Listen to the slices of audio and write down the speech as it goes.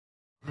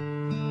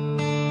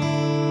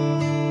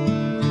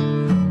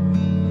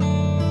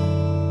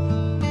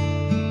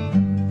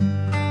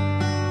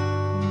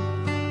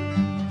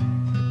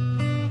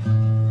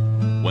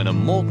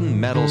molten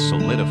metal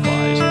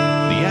solidifies, the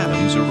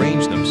atoms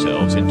arrange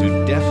themselves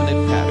into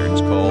definite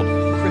patterns called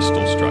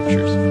crystal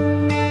structures.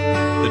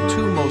 The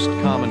two most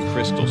common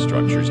crystal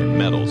structures in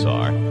metals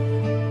are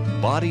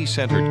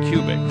body-centered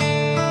cubic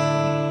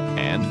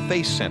and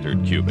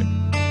face-centered cubic.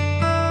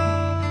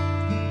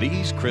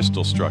 These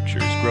crystal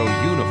structures grow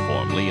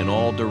uniformly in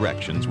all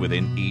directions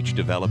within each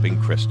developing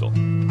crystal.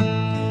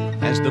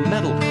 As the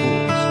metal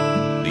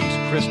cools, these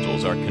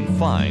crystals are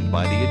confined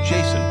by the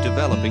adjacent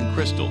developing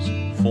crystals,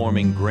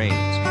 forming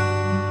grains.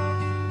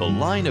 The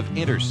line of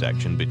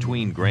intersection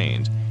between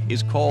grains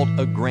is called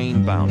a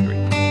grain boundary.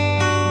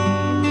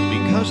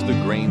 Because the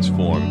grains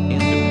form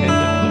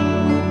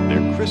independently,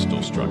 their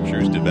crystal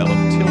structures develop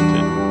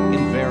tilted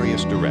in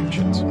various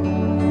directions.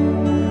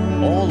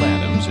 All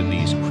atoms in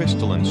these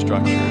crystalline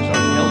structures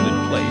are held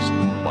in place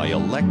by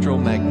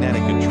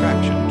electromagnetic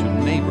attraction to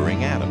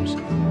neighboring atoms.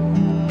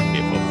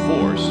 If a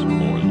force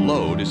or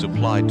load is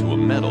applied to a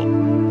metal,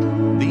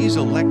 these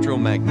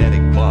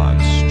electromagnetic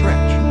bonds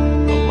stretch,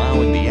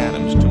 allowing the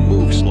atoms to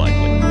move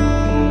slightly.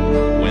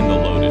 When the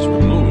load is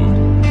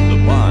removed, the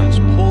bonds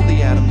pull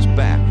the atoms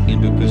back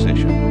into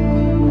position.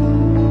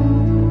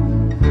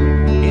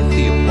 If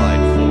the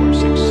applied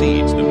force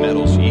exceeds the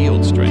metal's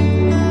yield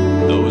strength,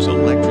 those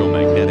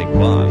electromagnetic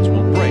bonds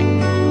will break,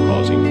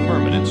 causing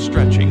permanent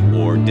stretching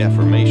or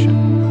deformation.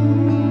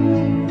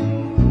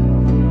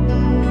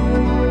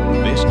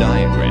 This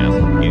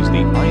diagram is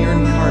the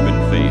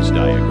iron-carbon phase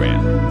diagram.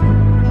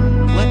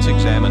 Let's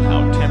examine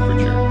how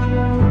temperature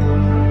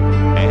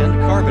and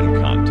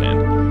carbon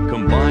content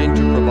combine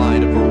to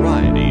provide a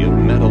variety of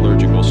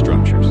metallurgical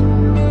structures.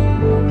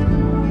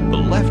 The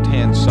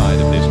left-hand side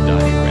of this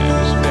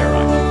diagram is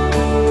ferrite.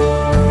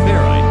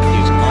 Ferrite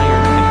is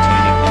iron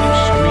containing an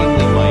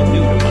extremely minute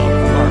amount of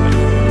carbon.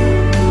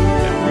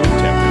 At room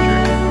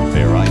temperature,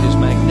 ferrite is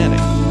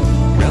magnetic,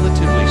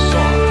 relatively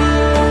soft, and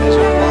has a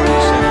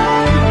body-centered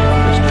cubic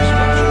crystal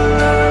structure.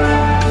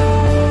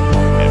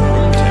 At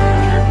room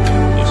temperature,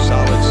 the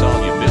solid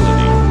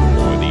solubility,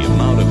 or the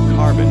amount of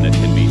carbon that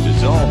can be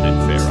dissolved in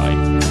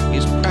ferrite,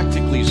 is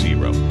practically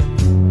zero.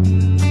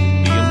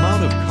 The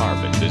amount of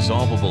carbon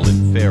dissolvable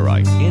in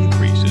ferrite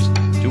increases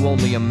to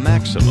only a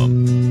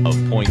maximum of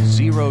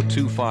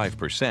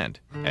 0.025%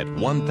 at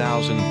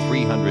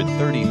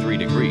 1,333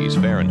 degrees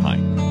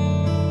Fahrenheit.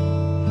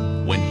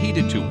 When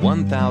heated to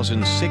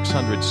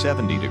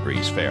 1,670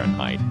 degrees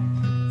Fahrenheit,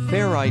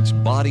 ferrite's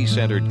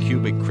body-centered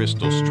cubic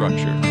crystal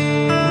structure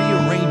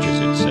rearranges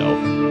itself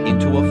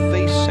into a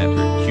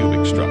face-centered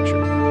cubic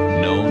structure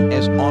known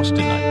as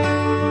austenite.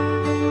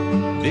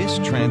 This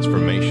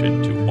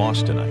transformation to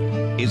austenite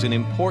is an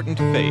important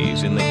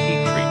phase in the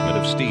heat treatment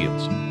of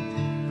steels.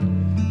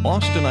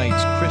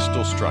 Austenite's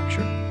crystal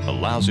structure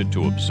allows it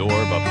to absorb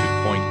up to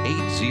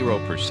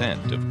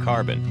 0.80% of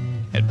carbon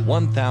at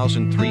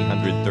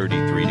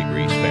 1,333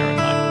 degrees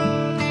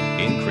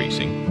Fahrenheit,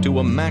 increasing to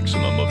a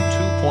maximum of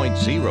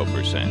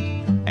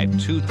 2.0% at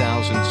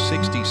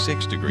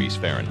 2,066 degrees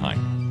Fahrenheit.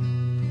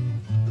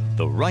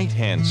 The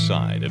right-hand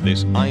side of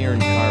this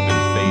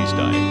iron-carbon phase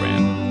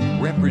diagram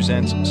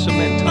represents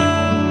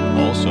cementite,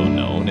 also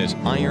known as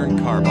iron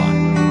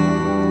carbide.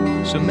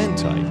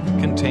 Cementite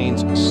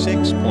contains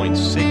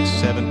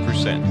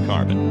 6.67%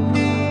 carbon.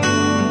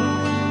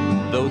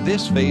 Though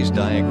this phase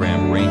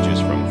diagram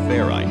ranges from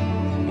ferrite,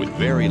 with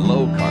very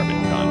low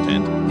carbon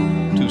content,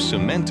 to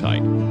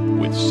cementite,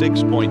 with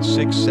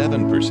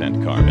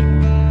 6.67%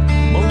 carbon,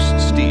 most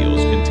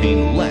steels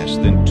contain less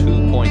than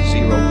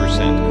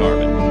 2.0%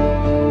 carbon.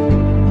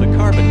 The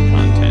carbon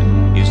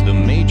content is the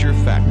major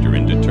factor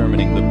in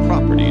determining the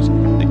properties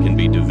that can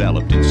be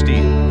developed in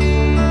steel.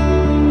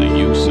 The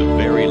use of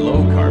very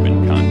low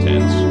carbon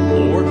contents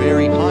or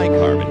very high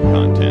carbon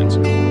contents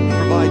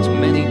provides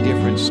many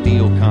different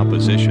steel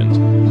compositions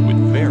with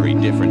very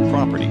different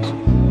properties.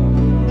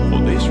 For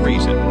this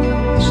reason,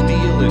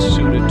 steel is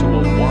suited to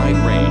a wide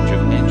range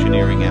of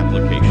engineering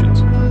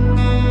applications.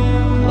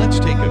 Let's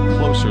take a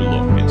closer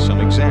look at some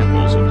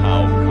examples of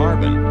how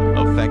carbon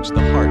affects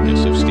the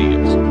hardness of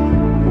steels.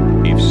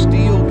 If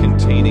steel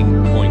containing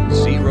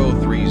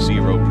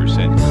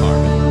 0.030%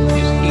 carbon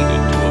is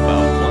heated to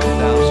about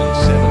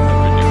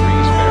 1,700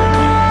 degrees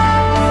Fahrenheit,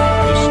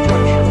 the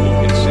structure will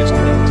consist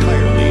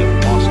entirely of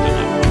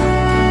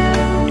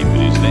austenite. If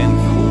it is then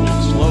cooled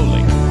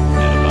slowly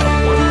at about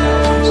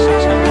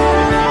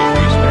 1,650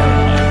 degrees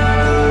Fahrenheit,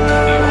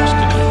 the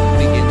austenite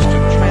begins to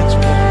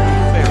transform to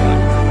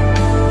ferrite.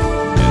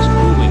 As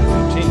cooling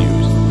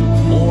continues,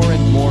 more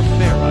and more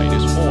ferrite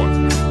is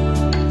formed,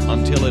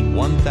 until at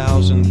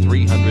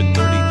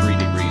 1,333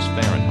 degrees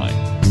Fahrenheit,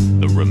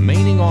 the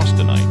remaining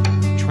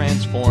austenite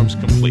transforms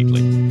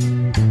completely.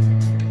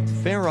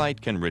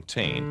 Ferrite can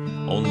retain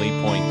only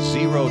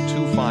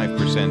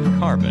 0.025%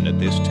 carbon at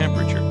this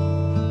temperature.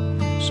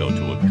 So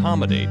to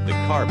accommodate the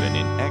carbon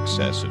in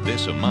excess of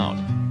this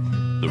amount,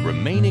 the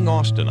remaining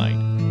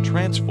austenite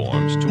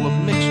transforms to a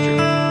mixture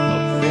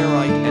of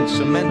ferrite and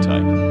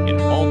cementite in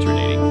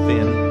alternating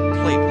thin,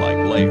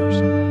 plate-like layers.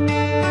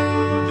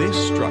 This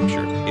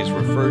structure is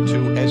referred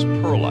to as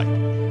pearlite.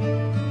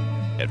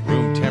 At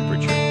room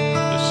temperature,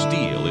 the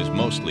steel is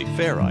mostly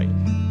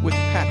ferrite with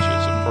patches